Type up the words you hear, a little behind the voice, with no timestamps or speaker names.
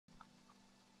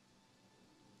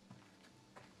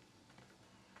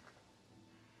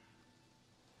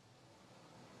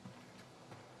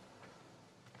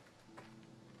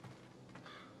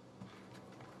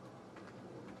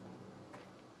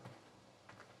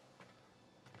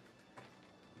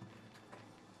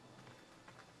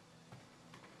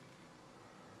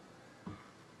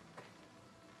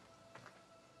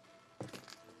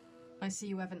I see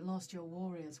you haven't lost your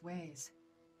warrior's ways.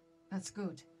 That's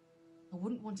good. I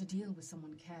wouldn't want to deal with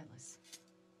someone careless.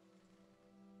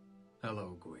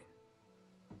 Hello, Gwyn.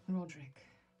 Roderick,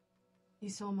 you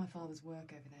saw my father's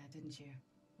work over there, didn't you?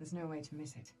 There's no way to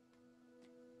miss it.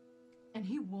 And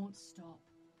he won't stop.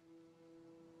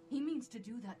 He means to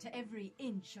do that to every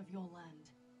inch of your land.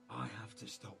 I have to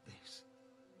stop this.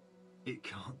 It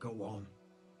can't go on.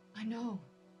 I know.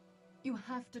 You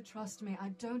have to trust me. I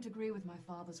don't agree with my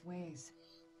father's ways.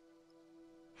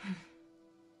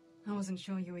 I wasn't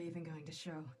sure you were even going to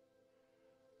show.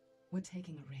 We're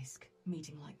taking a risk,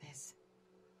 meeting like this.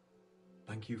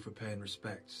 Thank you for paying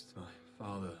respects to my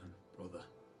father and brother.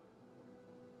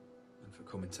 And for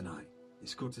coming tonight.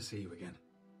 It's good to see you again.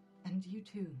 And you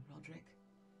too, Roderick.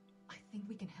 I think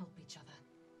we can help each other.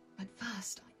 But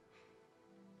first,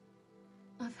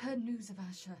 I've heard news of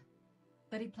Asher.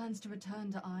 That he plans to return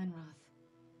to Ironrath.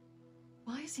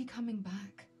 Why is he coming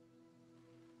back?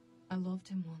 I loved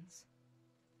him once.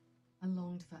 I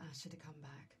longed for Asher to come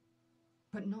back.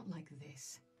 But not like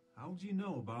this. How do you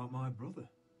know about my brother?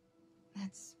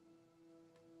 That's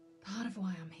part of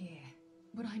why I'm here.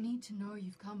 But I need to know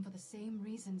you've come for the same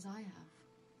reasons I have.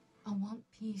 I want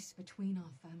peace between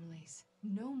our families.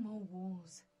 No more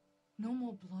wars. No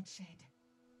more bloodshed.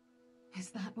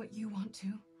 Is that what you want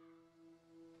too?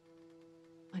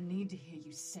 I need to hear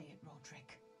you say it,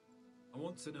 Roderick. I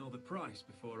want to know the price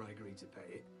before I agree to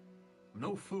pay it. I'm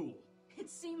no fool. It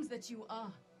seems that you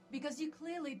are, because you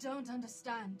clearly don't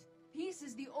understand. Peace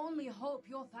is the only hope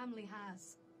your family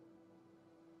has.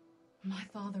 My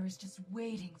father is just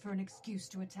waiting for an excuse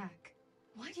to attack.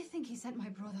 Why do you think he sent my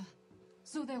brother?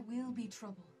 So there will be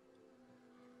trouble.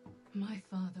 My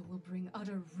father will bring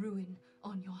utter ruin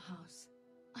on your house.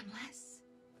 Unless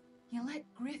you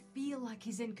let Griff feel like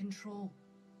he's in control.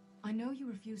 I know you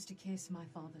refuse to kiss my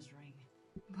father's ring,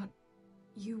 but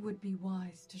you would be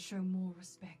wise to show more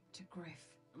respect to Griff.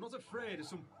 I'm not afraid of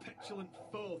some petulant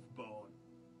fourth-born.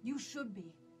 You should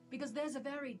be, because there's a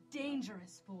very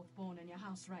dangerous fourth-born in your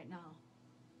house right now.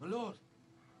 My lord,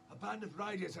 a band of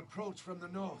riders approach from the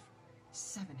north.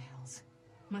 7 hells.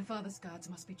 My father's guards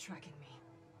must be tracking me.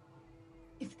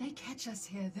 If they catch us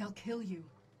here, they'll kill you.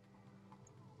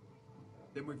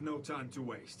 Then we've no time to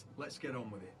waste. Let's get on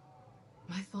with it.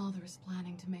 My father is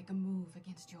planning to make a move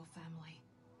against your family.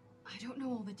 I don't know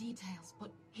all the details,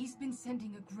 but he's been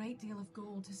sending a great deal of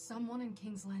gold to someone in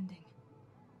King's Landing.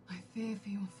 I fear for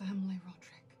your family,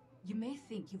 Roderick. You may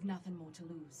think you've nothing more to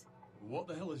lose. What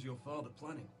the hell is your father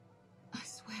planning? I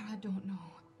swear I don't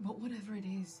know, but whatever it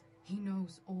is, he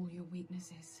knows all your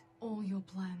weaknesses, all your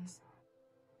plans.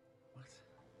 What?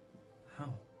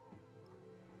 How?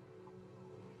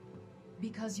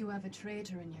 Because you have a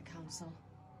traitor in your council.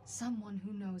 Someone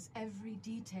who knows every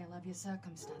detail of your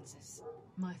circumstances.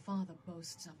 My father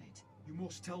boasts of it. You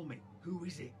must tell me. Who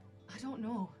is it? I don't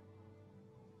know.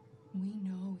 We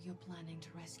know you're planning to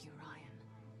rescue Ryan,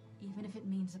 even if it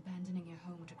means abandoning your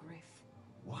home to Griff.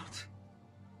 What?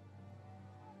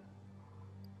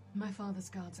 My father's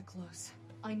guards are close.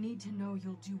 I need to know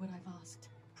you'll do what I've asked.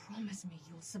 Promise me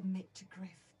you'll submit to Griff.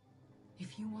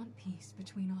 If you want peace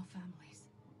between our families,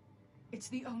 it's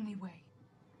the only way.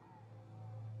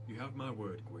 You have my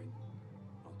word, Gwyn.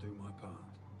 I'll do my part.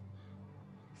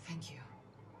 Thank you.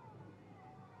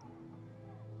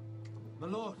 My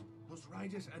lord, those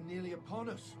riders are nearly upon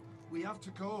us. We have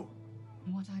to go.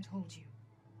 What I told you.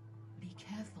 Be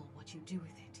careful what you do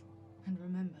with it. And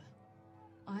remember,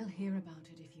 I'll hear about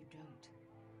it if you don't.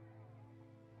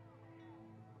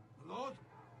 My lord?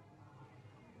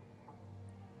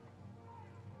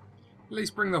 At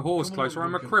least bring the horse Come closer. along,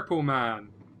 I'm a Duncan. cripple man.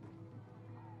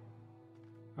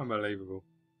 Unbelievable.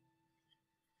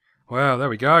 Well, there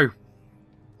we go.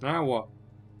 Now what?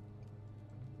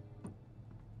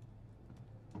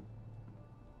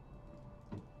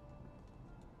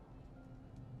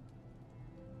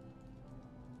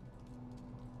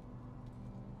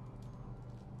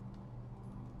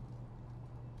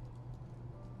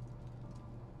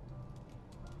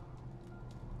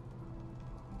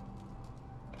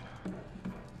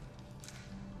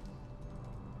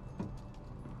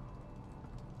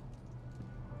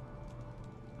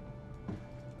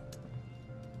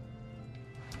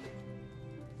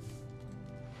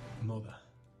 Mother.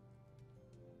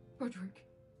 Roderick.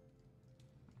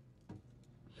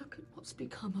 Look at what's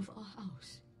become of our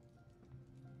house.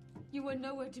 You were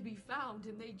nowhere to be found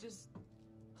and they just...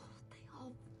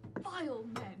 Oh, they are vile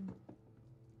men.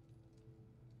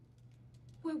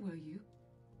 Where were you?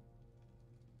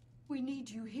 We need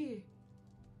you here.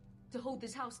 To hold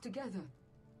this house together.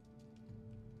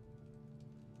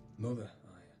 Mother,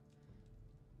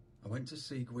 I went to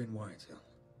see Gwyn Whitehill.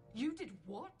 You did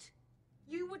what?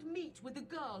 You would meet with the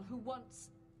girl who once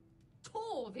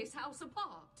tore this house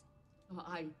apart? Oh,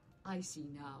 I see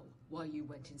now why you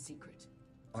went in secret.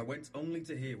 I went only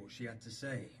to hear what she had to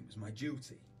say. It was my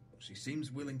duty. But she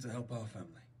seems willing to help our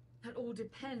family. That all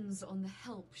depends on the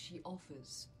help she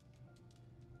offers.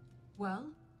 Well,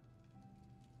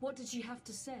 what did she have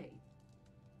to say?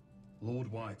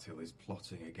 Lord Whitehill is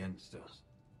plotting against us.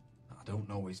 I don't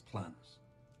know his plans,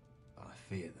 but I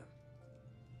fear them.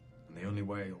 And the only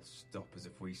way he'll stop is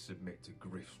if we submit to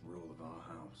Griff's rule of our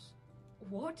house.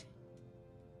 What?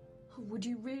 Would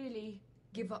you really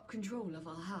give up control of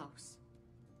our house?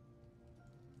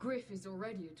 Griff is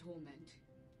already a torment.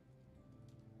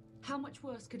 How much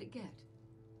worse could it get?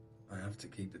 I have to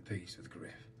keep the peace with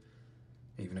Griff,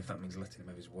 even if that means letting him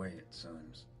have his way at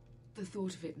times. The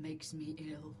thought of it makes me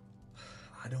ill.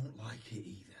 I don't like it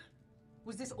either.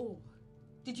 Was this all?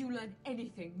 Did you learn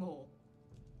anything more?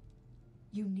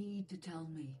 You need to tell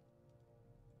me.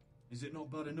 Is it not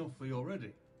bad enough for you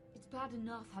already? It's bad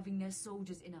enough having their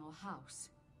soldiers in our house.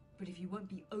 But if you won't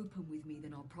be open with me,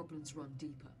 then our problems run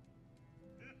deeper.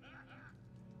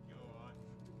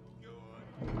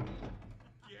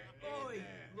 Oi,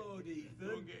 Lord Ethan.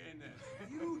 Go get in there.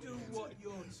 You do what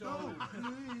you're told.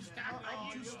 Please,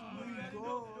 I'm just a wee boy.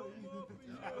 Hold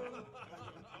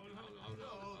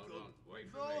on. Wait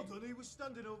for me. Hold on, he was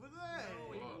standing over there.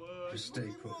 Just stay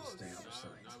put and stay out of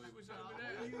sight. No, it was over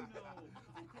there.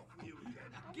 You know.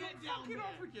 Get down there.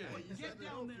 Off again. Get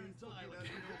down there and tie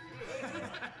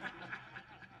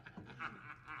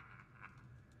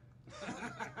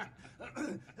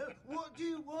What do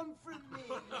you want from me?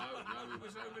 No, it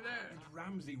was over there.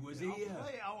 Ramsay was here. I'll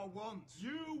play how I want.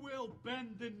 You will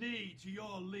bend the knee to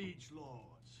your liege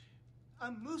lord. I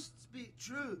must speak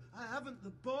true. I haven't the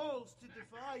balls to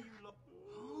defy you lot.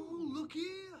 Oh, look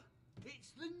here.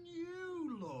 It's the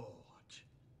new lord.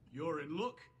 You're in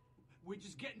luck. We're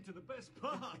just getting to the best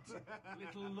part.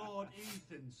 Little Lord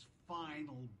Ethan's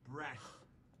final breath.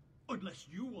 Unless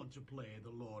you want to play the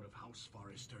Lord of House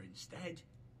Forrester instead.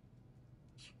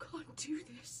 You can't do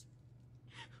this.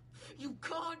 You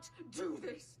can't do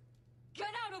this.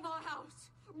 Get out of our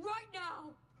house right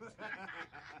now.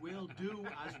 We'll do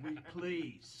as we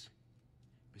please.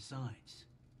 Besides,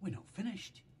 we're not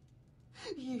finished.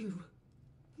 You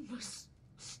must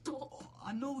stop. Oh,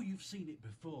 I know you've seen it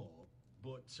before,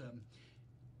 but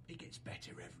it gets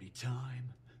better every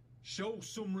time. Show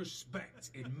some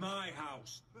respect in my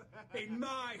house, in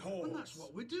my hall. And that's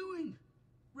what we're doing.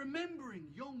 Remembering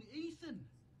young Ethan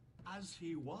as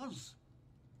he was.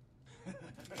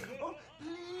 Oh,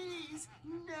 please,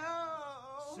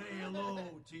 no! Say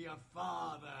hello to your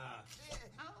father.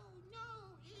 Oh,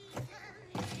 no,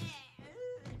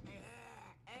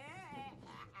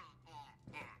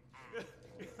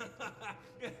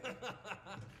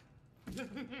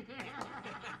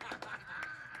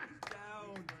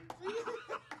 Down.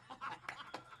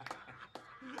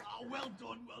 Oh, well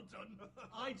done, well done.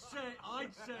 I'd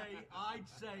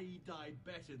say he died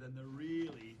better than the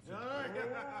real Ethan.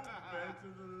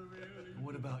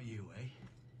 What about you, eh?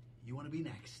 You want to be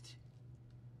next?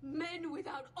 Men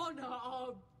without honor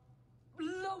are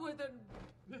lower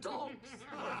than dogs.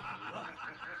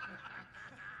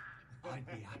 I'd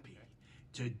be happy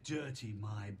to dirty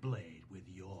my blade with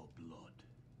your blood.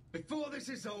 Before this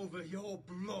is over, your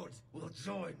blood will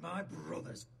join my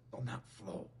brother's on that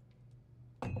floor.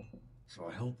 So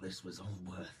I hope this was all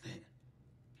worth it.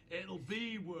 It'll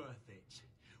be worth it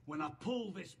when I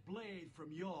pull this blade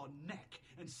from your neck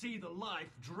and see the life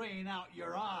drain out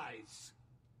your eyes.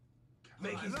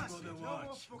 Make his that's brother it. No more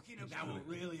watch. fucking Now about we'll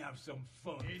really have some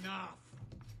fun. Enough!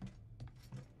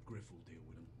 Griff will deal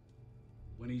with him.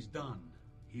 When he's done,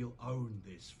 he'll own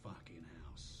this fucking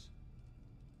house.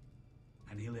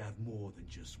 And he'll have more than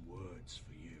just words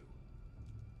for you.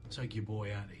 Take your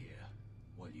boy out of here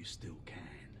while you still can.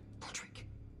 Roderick!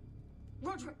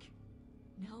 Roderick!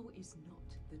 Now is not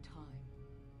the time.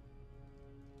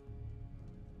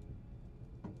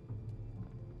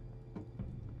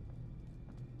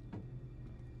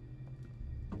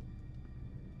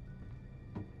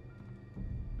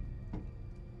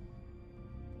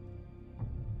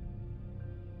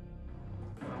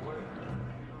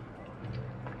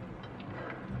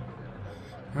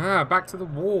 Ah, back to the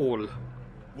wall.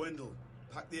 Wendell,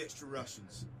 pack the extra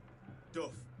rations.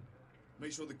 Duff,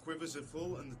 make sure the quivers are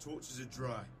full and the torches are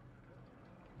dry.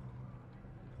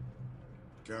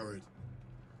 Garrett.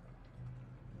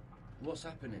 What's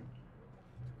happening?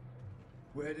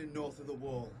 We're heading north of the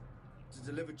wall to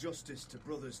deliver justice to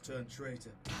brothers turned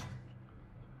traitor.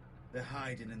 They're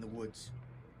hiding in the woods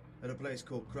at a place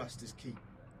called Craster's Keep.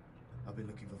 I've been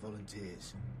looking for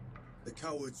volunteers. The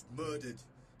cowards murdered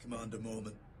Commander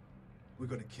Mormon. We're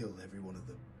gonna kill every one of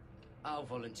them. I'll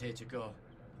volunteer to go.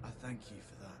 I thank you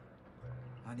for that.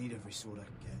 I need every sword I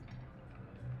can get.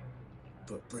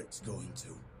 But Britt's going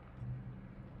to.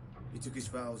 He took his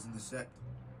vows in the sect.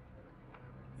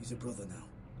 He's a brother now.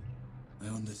 I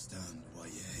understand why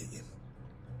you hate him.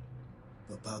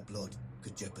 But bad blood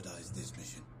could jeopardize this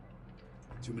mission.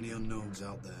 Too many unknowns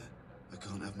out there. I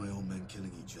can't have my own men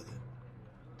killing each other.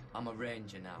 I'm a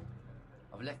ranger now.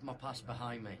 I've left my past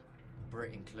behind me,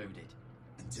 Britt included.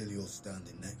 Until you're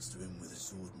standing next to him with a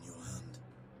sword in your hand.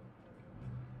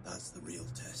 That's the real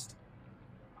test.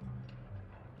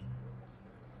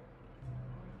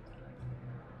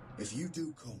 If you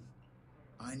do come,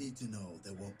 I need to know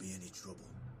there won't be any trouble.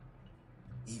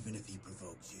 Even if he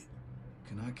provokes you.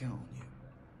 Can I count on you?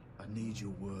 I need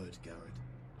your word, Garrett.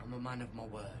 I'm a man of my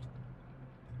word.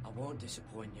 I won't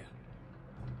disappoint you.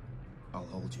 I'll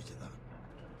hold you to that.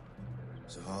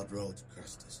 It's a hard road to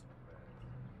Crestus.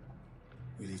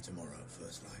 We leave tomorrow at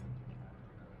first light.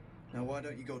 Now why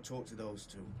don't you go talk to those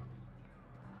two?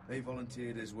 They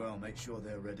volunteered as well. Make sure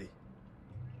they're ready.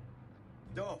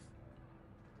 Dove,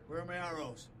 where are my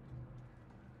arrows?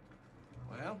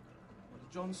 Well, what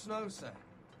did Jon Snow say?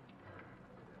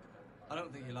 I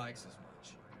don't think he likes us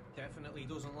much. Definitely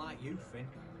doesn't like you, Finn.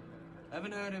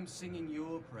 Haven't heard him singing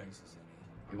your praises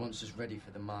any. He wants us ready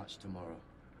for the march tomorrow.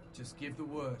 Just give the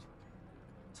word.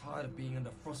 Tired of being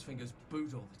under Frostfinger's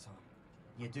boot all the time.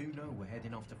 You do know we're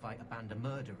heading off to fight a band of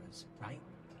murderers, right?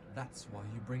 That's why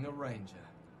you bring a ranger.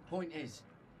 Point is,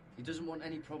 he doesn't want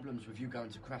any problems with you going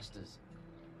to Craster's.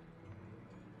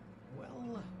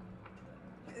 Well,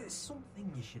 there's something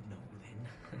you should know then.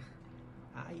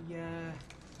 I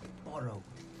borrowed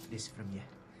this from you.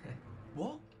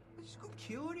 What? I just got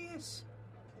curious.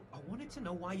 I wanted to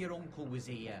know why your uncle was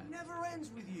here. Never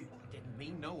ends with you. I didn't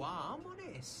mean no harm,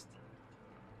 honest.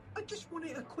 I just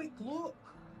wanted a quick look.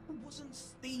 I wasn't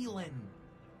stealing.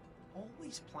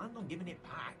 Always planned on giving it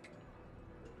back.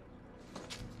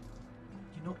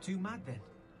 You're not too mad then?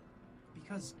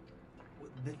 Because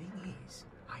the thing is,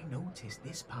 I noticed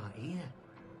this part here.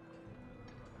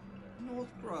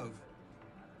 North Grove.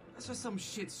 That's just some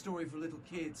shit story for little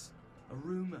kids. A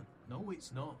rumour. No,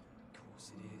 it's not. Of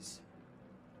course it is.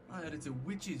 I heard it's a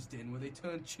witch's den where they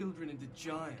turn children into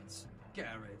giants.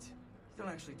 Garrett, you don't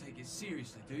actually take it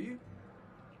seriously, do you?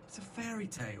 It's a fairy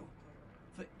tale.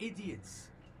 For idiots.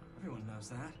 Everyone knows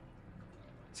that.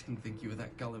 Didn't think you were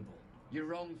that gullible. You're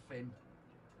wrong, Finn.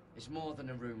 It's more than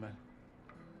a rumour.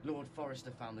 Lord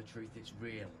Forrester found the truth, it's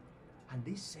real. And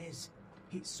this says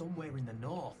it's somewhere in the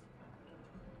north.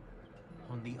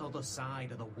 On the other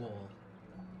side of the wall.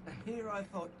 And here I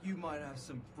thought you might have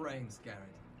some brains, Garrett.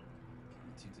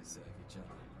 You two deserve each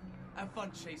other. Have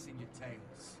fun chasing your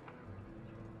tails.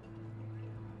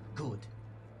 Good.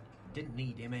 Didn't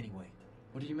need him anyway.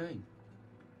 What do you mean?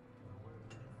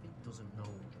 He doesn't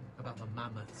know about the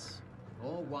mammoths,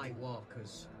 or White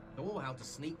Walkers, or how to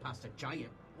sneak past a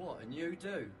giant. What, and you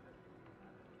do?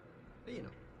 You know,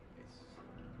 it's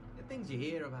the things you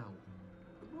hear about.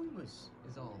 The rumours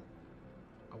is all.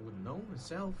 I wouldn't know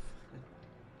myself.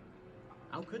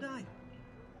 How could I?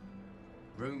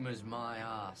 Rumours my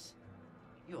arse.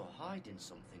 You're hiding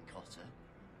something, Cotter.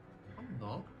 I'm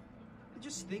not. They're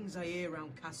just things I hear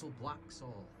around Castle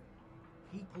Blacksall.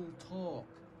 People talk,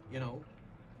 you know.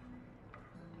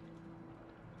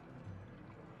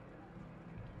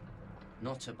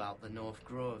 Not about the North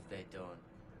Grove, they don't.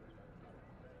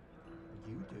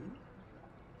 You do?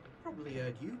 Probably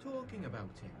heard you talking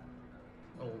about him.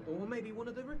 Or maybe one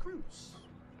of the recruits.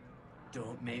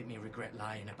 Don't make me regret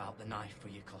lying about the knife for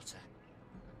you, Cotter.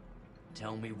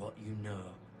 Tell me what you know.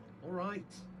 All right.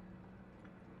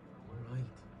 All right.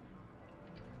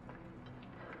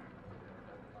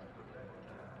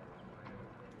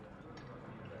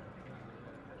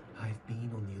 I've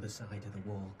been on the other side of the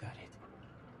wall, Garrett.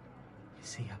 You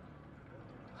see,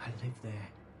 I live there,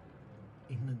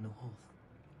 in the north.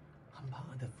 I'm part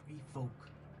of the free folk.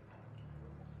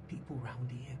 People round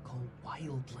here call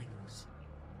wildlings.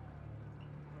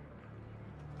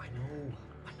 I know,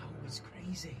 it's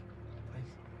crazy.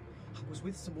 I was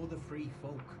with some other free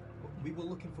folk. We were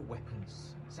looking for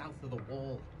weapons, south of the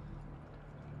wall.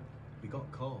 We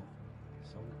got caught,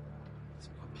 so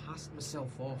I passed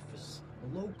myself off as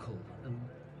a local, and,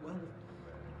 well,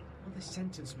 they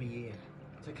sentenced me here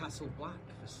to Castle Black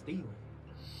for stealing.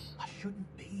 I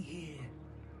shouldn't be here.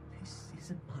 This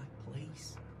isn't my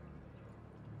place.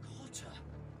 Cotter,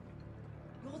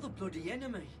 you're the bloody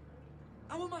enemy.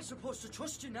 How am I supposed to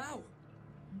trust you now?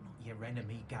 I'm not your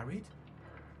enemy, Garrett.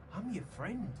 I'm your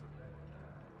friend.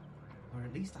 Or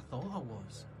at least I thought I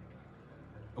was.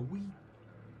 Are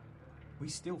we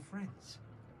still friends?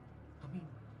 I mean,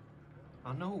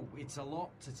 I know it's a lot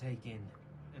to take in,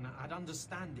 and I'd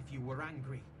understand if you were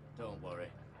angry. Don't worry.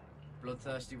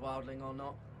 Bloodthirsty wildling or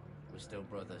not, we're still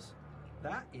brothers.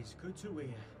 That is good to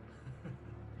hear.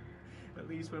 At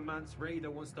least when Mance Raider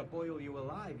wants to boil you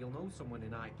alive, you'll know someone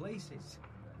in high places.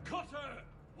 Cotter!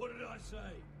 What did I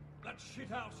say? That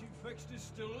shithouse you fixed is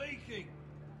still leaking.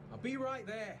 I'll be right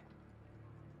there.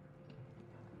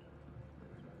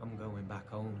 I'm going back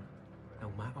home,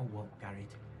 no matter what,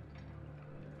 Garrett.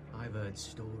 I've heard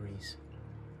stories.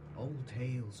 Old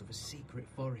tales of a secret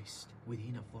forest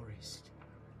within a forest.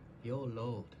 Your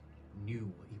lord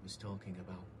knew what he was talking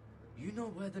about. You know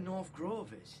where the North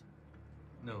Grove is?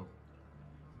 No,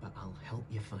 but I'll help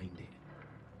you find it.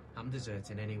 I'm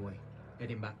deserting anyway,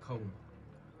 heading back home.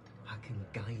 I can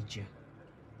guide you,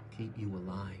 keep you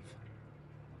alive.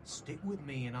 Stick with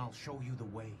me and I'll show you the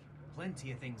way.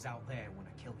 Plenty of things out there want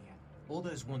to kill you.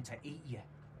 Others want to eat you.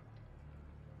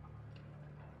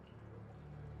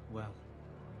 Well,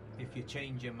 if you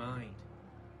change your mind,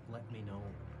 let me know.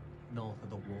 North of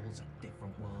the wall's a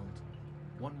different world.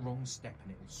 One wrong step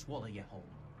and it'll swallow you whole.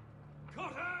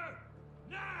 Cotter!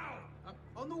 Now!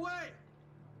 On the way!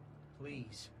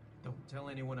 Please, don't tell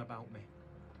anyone about me.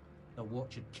 The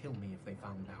watch would kill me if they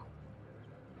found out.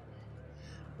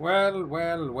 Well,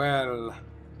 well, well.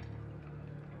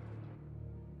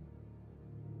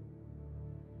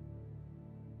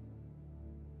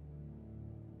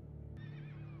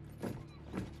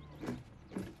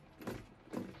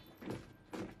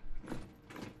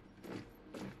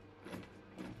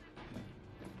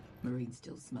 Marine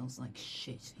still smells like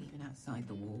shit, even outside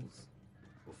the walls.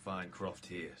 We'll find Croft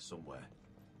here, somewhere.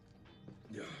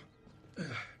 Yeah.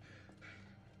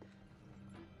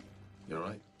 You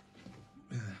alright?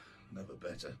 Never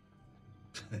better.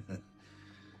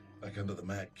 Back under the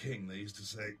Mad King, they used to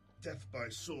say death by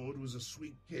sword was a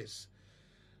sweet kiss,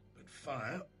 but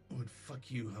fire would fuck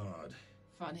you hard.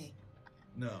 Funny.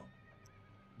 No,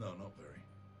 not very.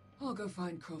 I'll go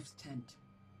find Croft's tent.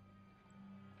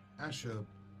 Asher,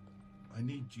 I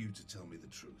need you to tell me the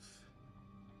truth.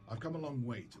 I've come a long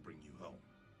way to bring you home.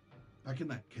 Back in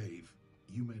that cave,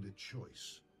 you made a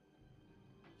choice.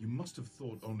 You must have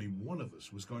thought only one of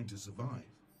us was going to survive.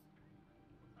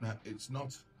 Now, it's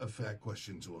not a fair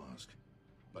question to ask,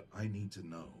 but I need to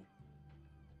know.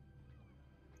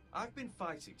 I've been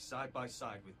fighting side by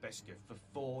side with Beskha for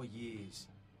 4 years.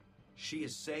 She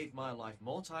has saved my life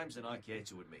more times than I care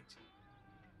to admit.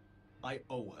 I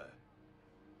owe her.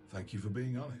 Thank you for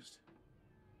being honest.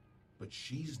 But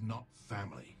she's not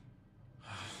family.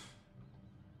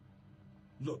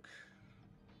 Look,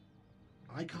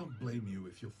 I can't blame you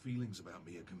if your feelings about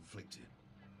me are conflicted.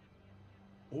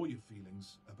 Or your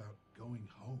feelings about going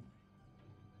home.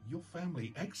 Your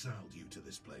family exiled you to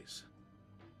this place.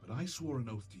 But I swore an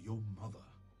oath to your mother.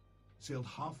 Sailed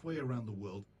halfway around the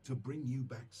world to bring you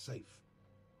back safe.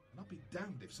 And I'll be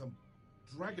damned if some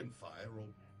dragonfire or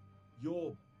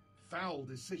your foul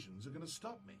decisions are going to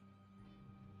stop me.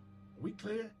 Are we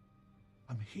clear?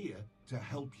 I'm here to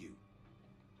help you.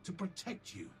 To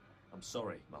protect you. I'm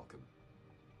sorry, Malcolm.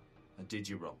 I did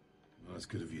you wrong. Well, that's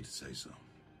good of you to say so.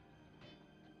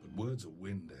 But words are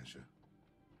wind, Asher.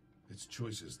 It's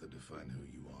choices that define who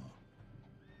you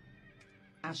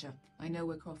are. Asher, I know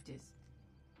where Croft is.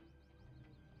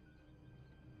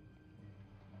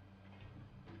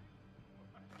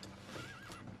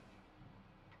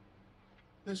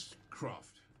 This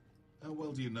Croft, how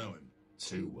well do you know him?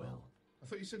 Too well. I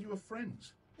thought you said you were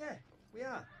friends. Yeah, we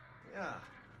are. We are.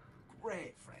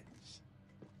 Great friends.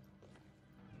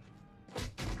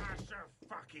 Asher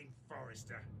fucking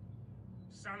Forrester.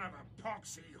 Son of a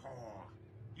poxy whore.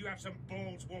 You have some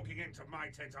balls walking into my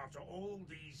tent after all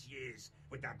these years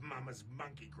with that mama's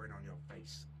monkey grin on your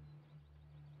face.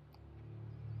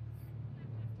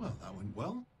 Well, that went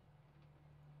well.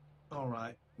 All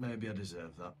right, maybe I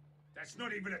deserve that. That's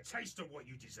not even a taste of what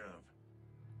you deserve.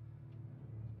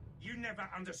 You never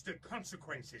understood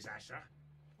consequences, Asher.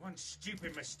 One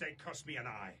stupid mistake cost me an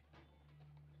eye.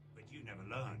 But you never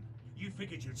learn. You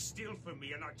figured you'd steal from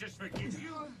me and I'd just forgive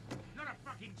you? Not a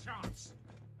fucking chance.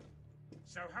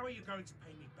 So how are you going to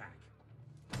pay me back?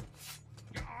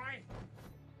 Your eye?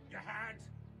 Your hand?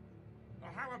 Or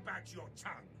how about your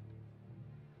tongue?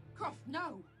 Croft,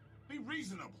 no! Be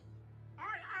reasonable.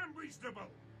 I am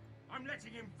reasonable. I'm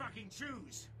letting him fucking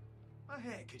choose. My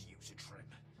hair could use a trim.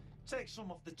 Take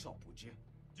some off the top, would you?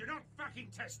 Do not fucking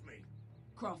test me.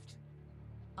 Croft,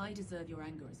 I deserve your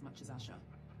anger as much as Asher.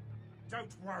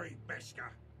 Don't worry, Beskha.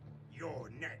 You're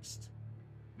next.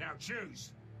 Now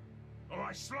choose, or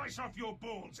I slice off your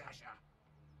balls, Asher.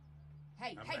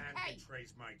 hey, A hey, man hey!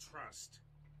 betrays my trust.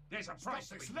 There's a price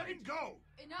to be Let him paid. go!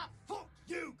 Enough! Fuck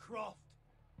you, Croft!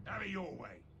 Have it your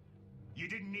way. You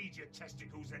didn't need your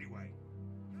testicles anyway.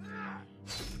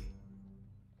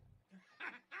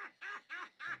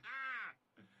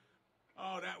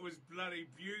 Oh, that was bloody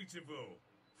beautiful.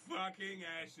 Fucking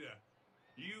Asher.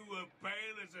 You were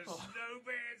pale as a snow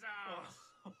bear's arse.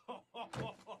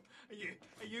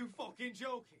 Are you fucking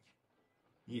joking?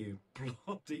 You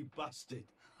bloody bastard.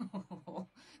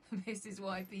 This is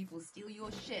why people steal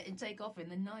your shit and take off in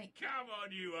the night. Come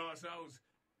on, you arseholes.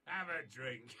 Have a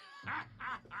drink.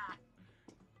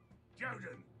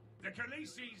 Joden, the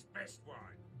Khaleesi's best wine.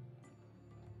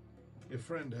 Your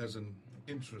friend has an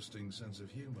interesting sense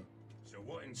of humor. So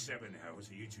what in seven hells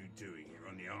are you two doing here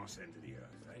on the arse end of the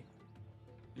earth, eh?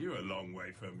 You're a long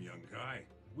way from young guy.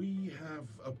 We have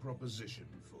a proposition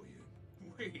for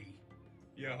you. We?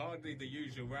 You're hardly the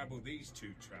usual rabble these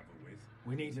two travel with.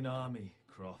 We need an army,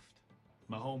 Croft.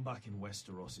 My home back in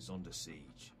Westeros is under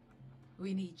siege.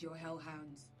 We need your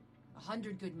hellhounds.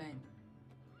 100 good men.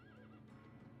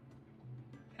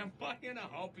 Am I in a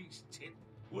hobby's tip?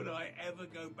 Would I ever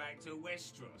go back to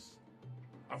Westeros?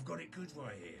 I've got it good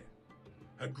right here.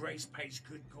 Her Grace pays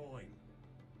good coin.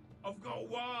 I've got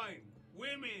wine,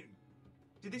 women.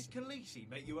 Did this Khaleesi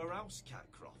make you a house cat,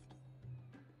 Croft?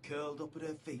 Curled up at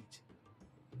her feet?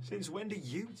 Since when do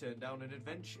you turn down an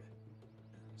adventure?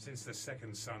 Since the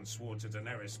second son swore to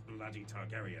Daenerys bloody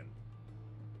Targaryen.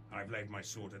 I've laid my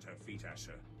sword at her feet,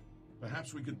 Asher.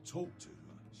 Perhaps we could talk to her.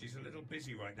 She's a little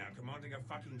busy right now, commanding a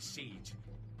fucking siege.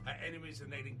 Her enemies are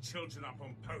nailing children up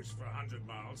on posts for 100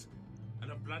 miles,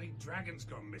 and a bloody dragon's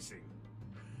gone missing.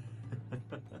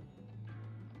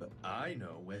 But I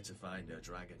know where to find her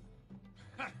dragon.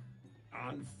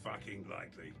 Unfucking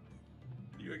likely.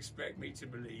 You expect me to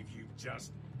believe you've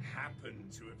just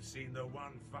happened to have seen the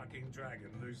one fucking dragon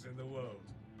loose in the world?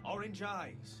 Orange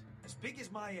eyes, as big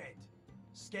as my head,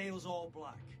 scales all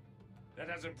black. That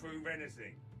doesn't prove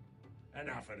anything.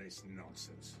 Enough of this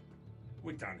nonsense.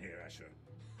 We're done here, Asher.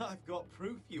 I've got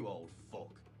proof, you old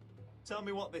fuck. Tell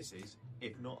me what this is,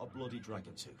 if not a bloody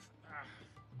dragon tooth.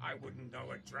 I wouldn't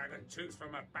know a dragon tooth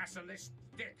from a basilisk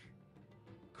dick.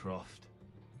 Croft,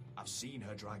 I've seen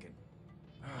her dragon.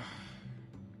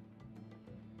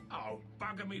 Oh,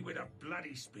 bugger me with a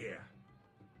bloody spear.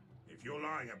 If you're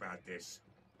lying about this,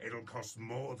 it'll cost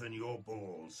more than your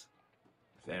balls.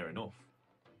 Fair enough.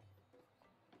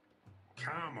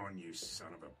 Come on, you son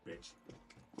of a bitch.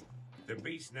 The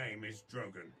beast's name is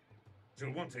Drogon.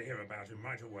 She'll want to hear about him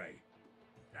right away.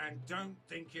 And don't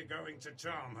think you're going to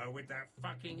charm her with that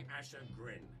fucking Asher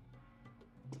grin.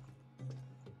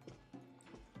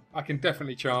 I can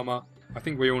definitely charm her. I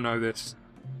think we all know this.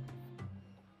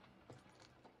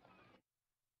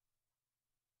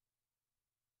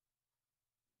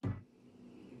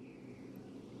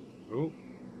 Oh.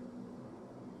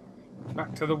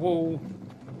 Back to the wall.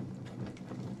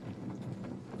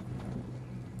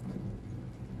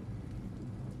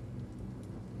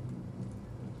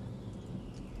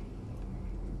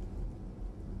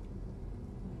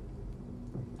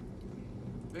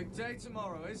 Big day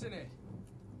tomorrow, isn't it?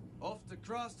 Off to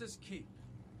Craster's Keep.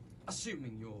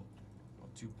 Assuming you're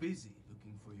not too busy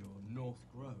looking for your North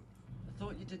Grove. I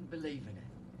thought you didn't believe in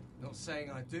it. Not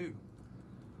saying I do.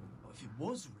 But if it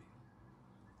was real,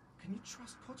 can you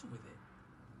trust Potter with it?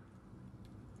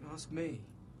 You ask me.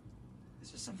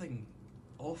 There's just something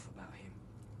off about him.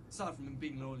 Aside from him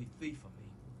being an oily thief on me.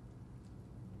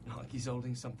 Not like he's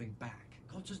holding something back.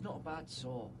 Cotter's not a bad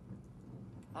sort.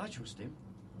 I trust him.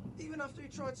 Even after he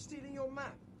tried stealing your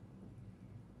map?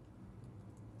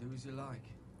 Do as you like.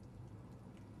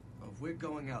 But if we're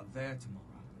going out there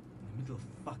tomorrow, in the middle of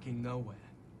fucking nowhere,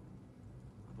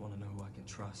 I'd want to know who I can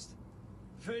trust.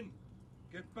 Finn,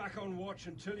 get back on watch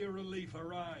until your relief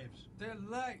arrives. They're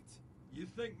late. You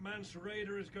think Mance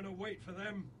Raider is going to wait for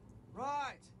them?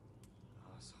 Right.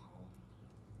 Asshole.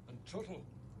 And Tuttle,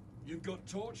 you've got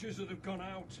torches that have gone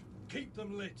out. Keep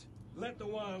them lit. Let the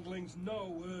wildlings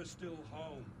know we're still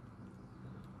home.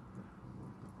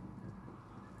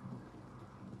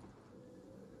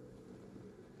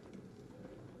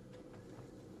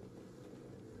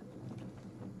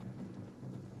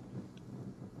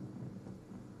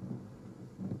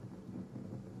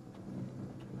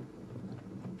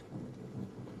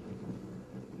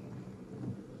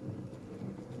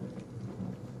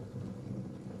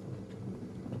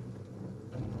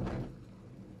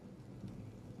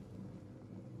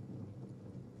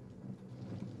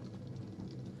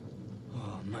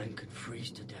 Man could freeze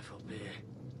to death up here.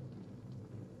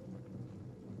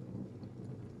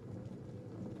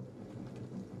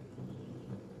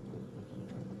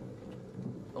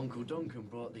 Uncle Duncan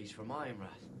brought these from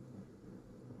Ironrath.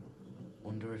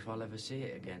 Wonder if I'll ever see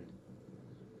it again.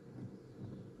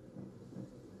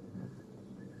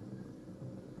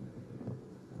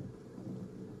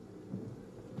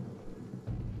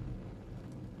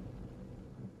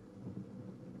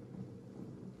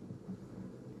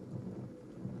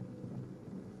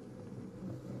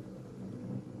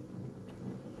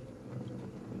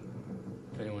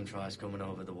 If anyone tries coming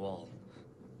over the wall,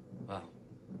 well,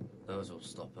 those will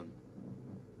stop them.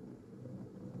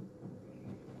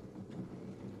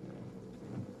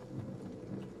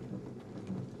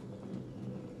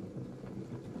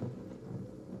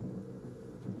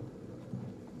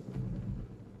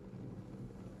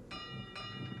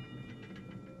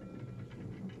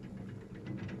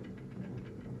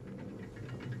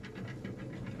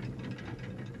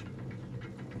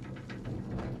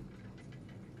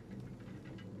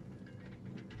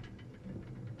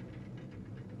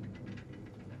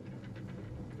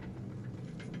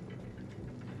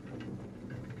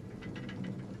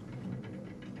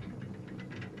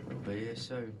 Be here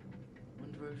soon.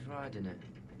 Wonder who's riding it.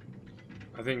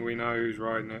 I think we know who's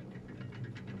riding it.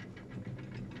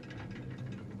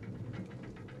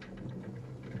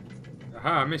 Aha,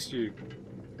 I missed you.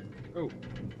 Oh.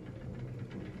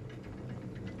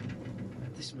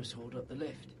 This must hold up the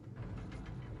lift.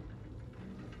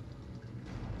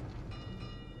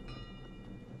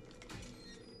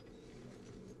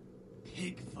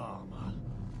 Pig farmer.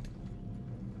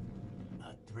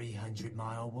 A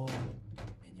 300-mile walk.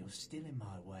 You're still in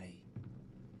my way.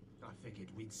 I figured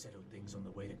we'd settle things on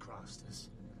the way to Crosters.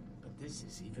 But this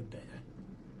is even better.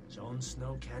 Jon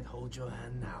Snow can't hold your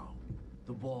hand now.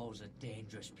 The wall's a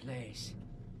dangerous place.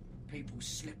 People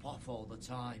slip off all the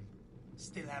time.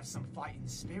 Still have some fighting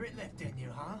spirit left in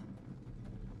you, huh?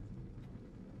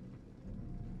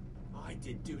 I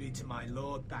did duty to my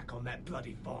lord back on that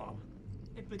bloody farm.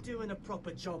 And for doing a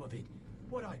proper job of it,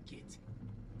 what'd I get?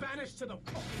 Banished to the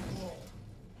fucking wall!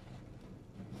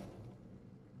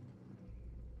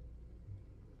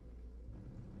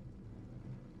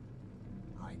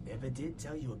 I never did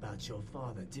tell you about your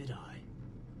father, did I?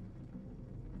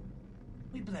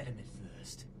 We bled him at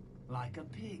first, like a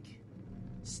pig.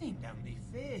 Seemed only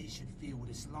fair he should feel what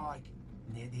it's like.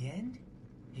 Near the end,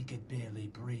 he could barely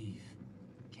breathe.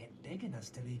 Kept begging us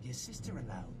to leave your sister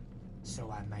alone.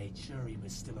 So I made sure he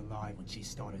was still alive when she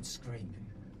started screaming.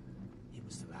 It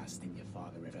was the last thing your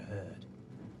father ever heard.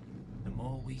 The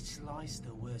more we sliced,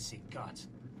 the worse it got.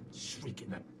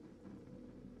 Shrieking at...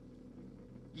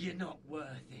 You're not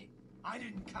worth it. I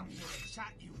didn't come here to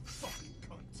chat, you fucking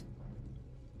cunt.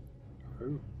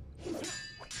 Who?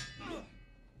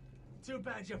 Too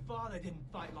bad your father didn't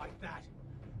fight like that.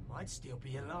 Might still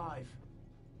be alive.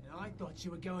 And I thought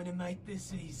you were going to make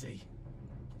this easy.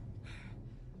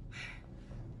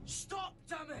 Stop,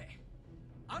 damn it!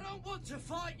 I don't want to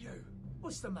fight you!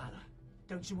 What's the matter?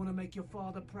 Don't you want to make your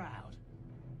father proud?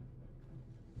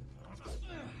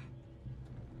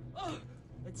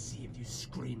 Let's see if you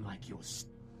scream like you're...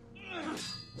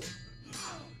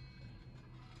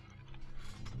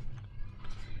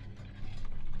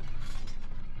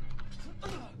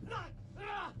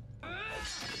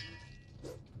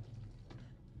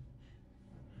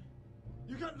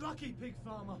 You got lucky, pig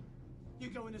farmer.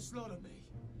 You're going to slaughter me,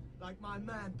 like my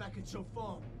man back at your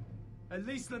farm. At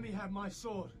least let me have my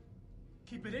sword.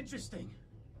 Keep it interesting.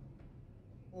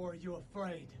 Or are you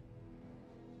afraid?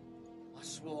 I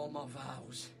swore my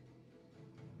vows.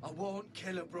 I won't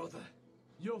kill a brother.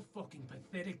 You're fucking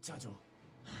pathetic, Tuttle.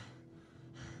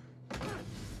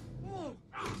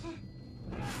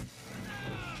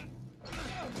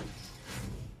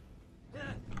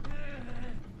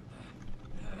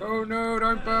 Oh no,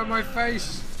 don't burn my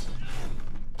face!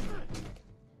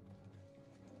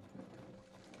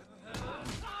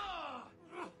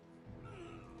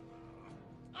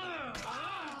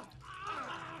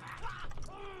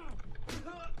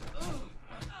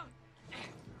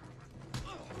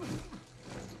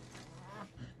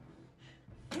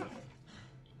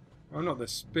 Oh, not the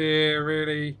spear,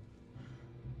 really.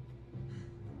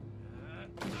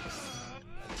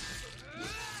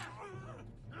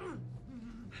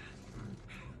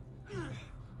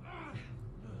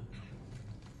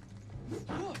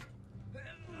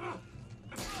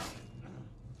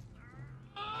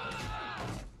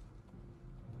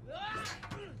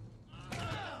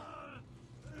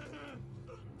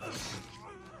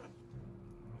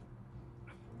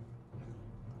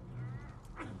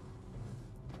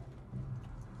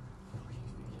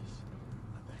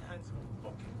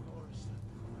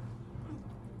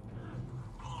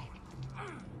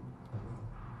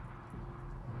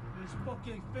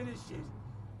 Fucking finish it.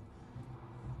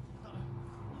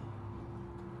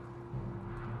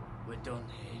 done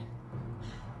here?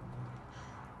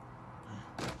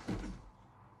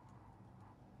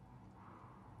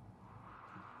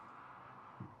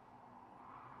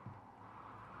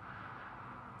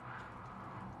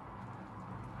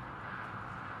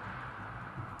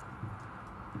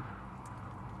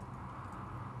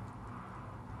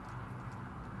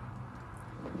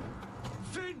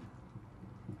 Finn!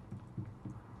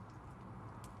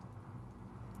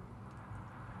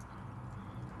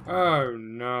 Oh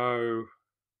no.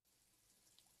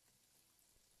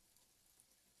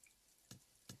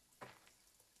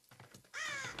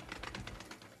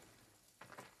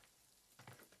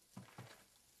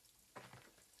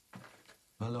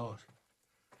 My lord,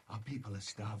 our people are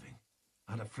starving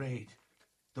and afraid.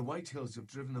 The White Hills have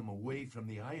driven them away from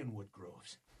the ironwood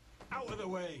groves. Out of the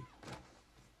way!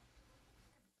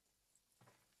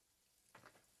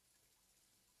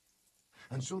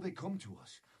 And so they come to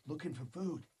us, looking for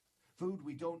food. Food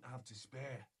we don't have to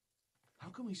spare. How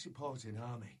can we support an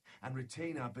army and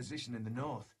retain our position in the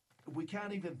north? We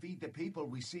can't even feed the people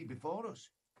we see before us.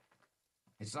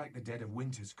 It's like the dead of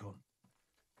winter's come.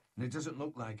 And it doesn't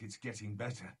look like it's getting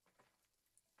better.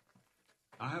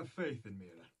 I have faith in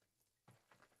Mira.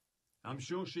 I'm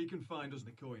sure she can find us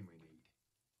the coin we need.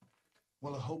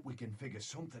 Well, I hope we can figure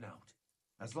something out.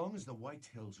 As long as the White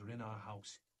Hills are in our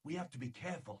house, we have to be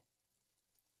careful.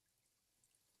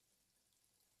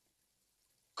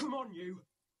 Come on, you!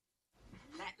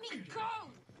 Let me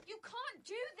go! You can't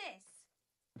do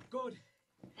this! Good.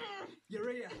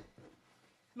 You're here.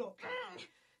 Look.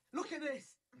 Look at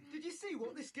this. Did you see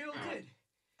what this girl did?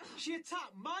 She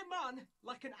attacked my man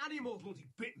like an animal. Bloody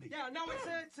bit me. Yeah, now it's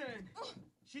her turn.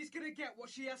 She's gonna get what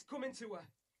she has coming to her.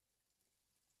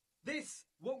 This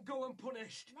won't go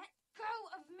unpunished. Let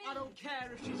go of me! I don't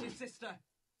care if she's your sister.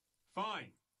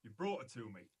 Fine. You brought her to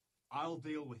me. I'll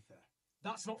deal with her.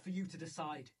 That's not for you to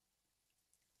decide.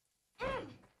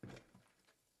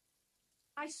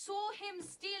 I saw him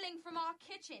stealing from our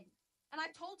kitchen, and I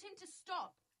told him to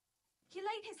stop. He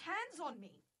laid his hands on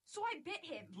me, so I bit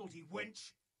him. Bloody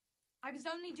wench! I was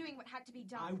only doing what had to be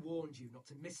done. I warned you not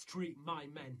to mistreat my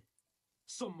men.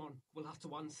 Someone will have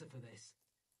to answer for this.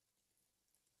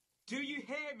 Do you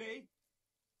hear me?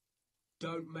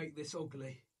 Don't make this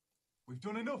ugly. We've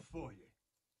done enough for you.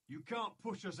 You can't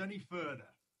push us any further.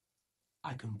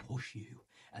 I can push you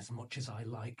as much as I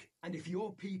like. And if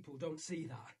your people don't see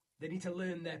that, they need to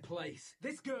learn their place.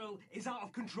 This girl is out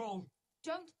of control.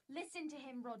 Don't listen to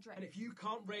him, Roderick. And if you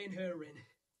can't rein her in,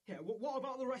 yeah, what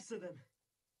about the rest of them?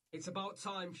 It's about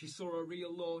time she saw a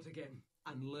real lord again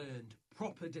and learned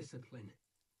proper discipline.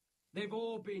 They've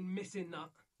all been missing that.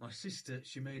 My sister,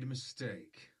 she made a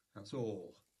mistake. That's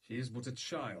all. She is but a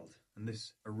child, and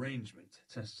this arrangement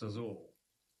tests us all.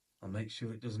 I'll make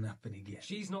sure it doesn't happen again.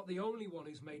 She's not the only one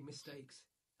who's made mistakes.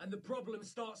 And the problem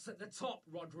starts at the top,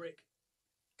 Roderick.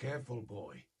 Careful,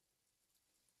 boy.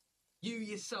 You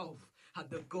yourself had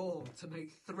the gall to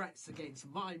make threats against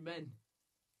my men.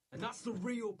 And that's the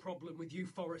real problem with you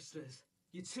Foresters.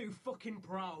 You're too fucking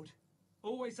proud.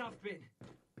 Always have been.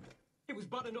 It was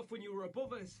bad enough when you were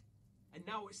above us. And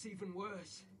now it's even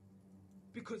worse.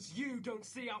 Because you don't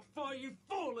see how far you've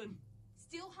fallen.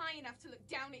 Still high enough to look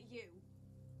down at you.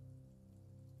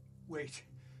 Wait,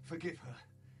 forgive her.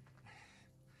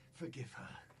 Forgive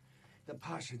her. The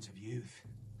passions of youth.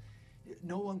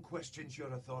 No one questions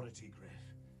your authority, Griff.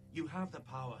 You have the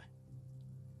power.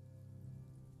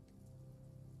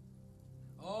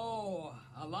 Oh,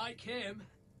 I like him.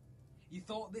 You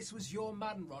thought this was your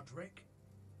man, Roderick?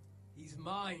 He's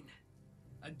mine.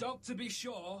 A dog to be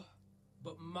sure,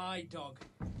 but my dog.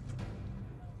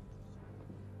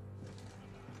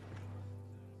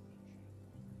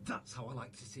 That's how I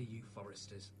like to see you,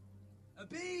 Foresters.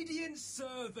 Obedient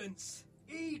servants,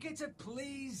 eager to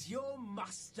please your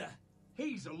master.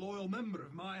 He's a loyal member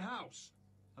of my house,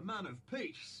 a man of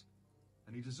peace,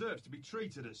 and he deserves to be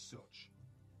treated as such.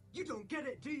 You don't get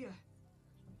it, do you?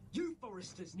 You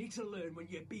Foresters need to learn when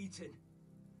you're beaten.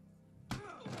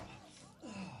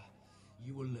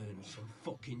 You will learn some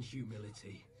fucking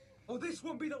humility. Oh, this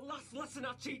won't be the last lesson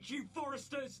I teach you,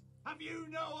 Foresters! Have you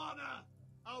no honor?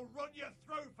 I'll run your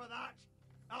throat for that!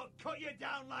 I'll cut you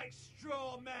down like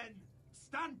straw men!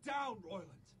 Stand down,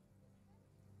 Royland!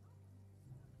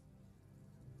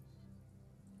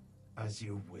 As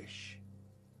you wish.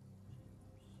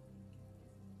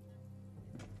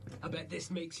 I bet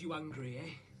this makes you angry, eh?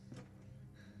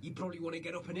 You probably want to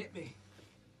get up and hit me.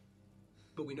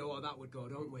 But we know how that would go,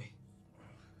 don't we?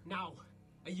 Now,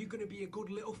 are you going to be a good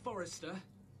little Forester,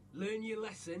 learn your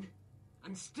lesson,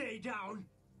 and stay down?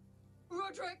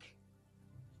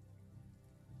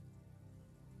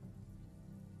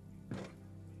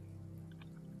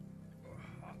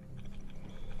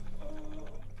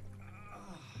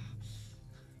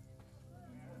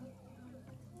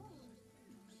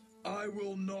 I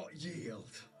will not yield.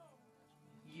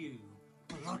 You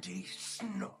bloody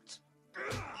snot.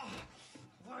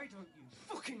 Why don't you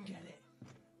fucking get it?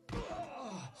 Get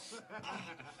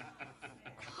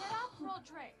up,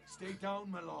 Roderick! Stay down,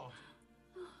 my lord.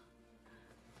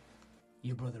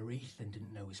 Your brother Ethan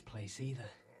didn't know his place either.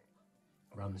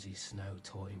 Ramsay Snow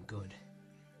taught him good.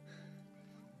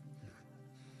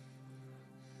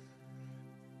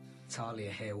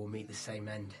 Talia here will meet the same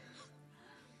end.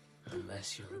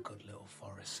 Unless you're a good little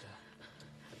forester.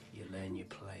 You learn your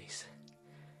place.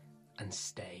 And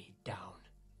stay down.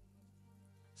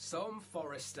 Some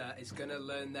forester is gonna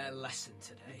learn their lesson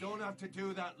today. You don't have to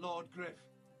do that, Lord Griff.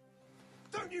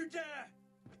 Don't you dare!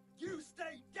 You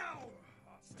stay down!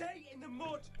 Stay in the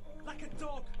mud, like a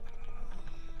dog!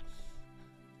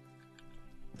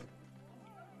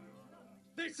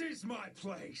 This is my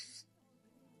place!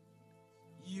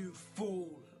 You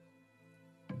fool!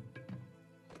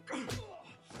 My lord.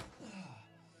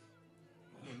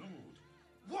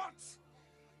 What?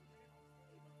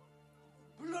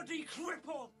 Bloody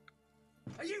cripple!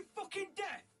 Are you fucking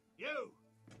deaf?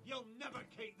 You'll never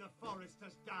keep the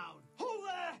foresters down. Hold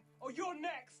there, or you're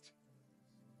next!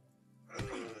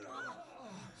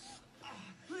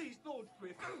 Please, Lord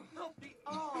Griff, not the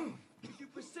arm. If you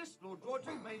persist, Lord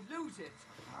Roderick may lose it.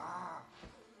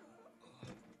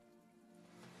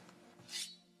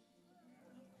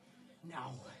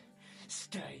 Now,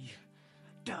 stay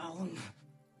down.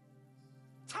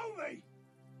 Tell me!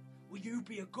 Will you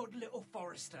be a good little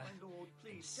forester? My lord,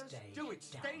 please, Stay just do it.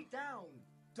 down. Stay down.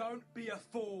 Don't be a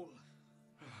fool.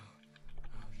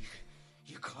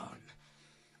 You can't.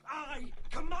 I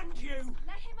command you!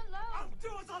 Let him alone! I'll do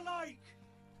as I like!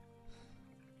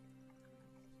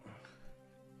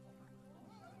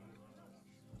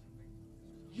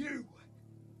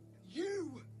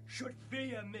 You should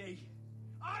fear me.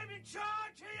 I'm in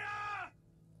charge here!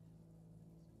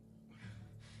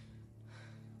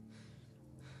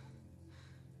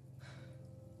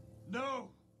 No,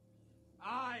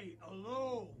 I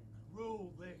alone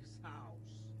rule this house.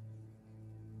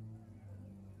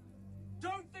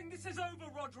 Don't think this is over,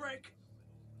 Roderick.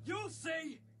 You'll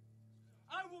see.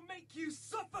 I will make you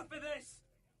suffer for this.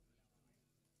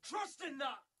 Trust in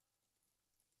that.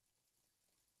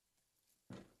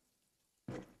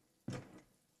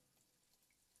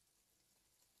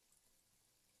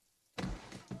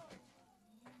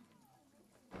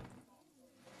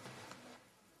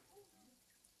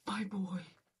 My boy.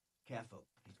 Careful,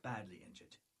 he's badly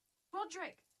injured.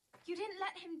 Roderick, you didn't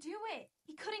let him do it.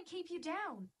 He couldn't keep you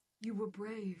down. You were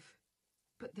brave.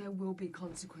 But there will be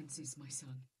consequences, my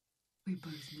son. We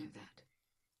both know that.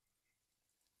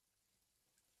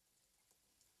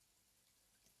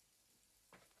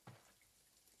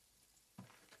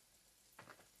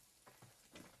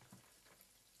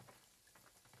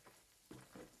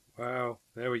 Well,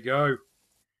 there we go.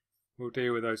 We'll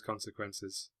deal with those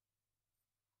consequences.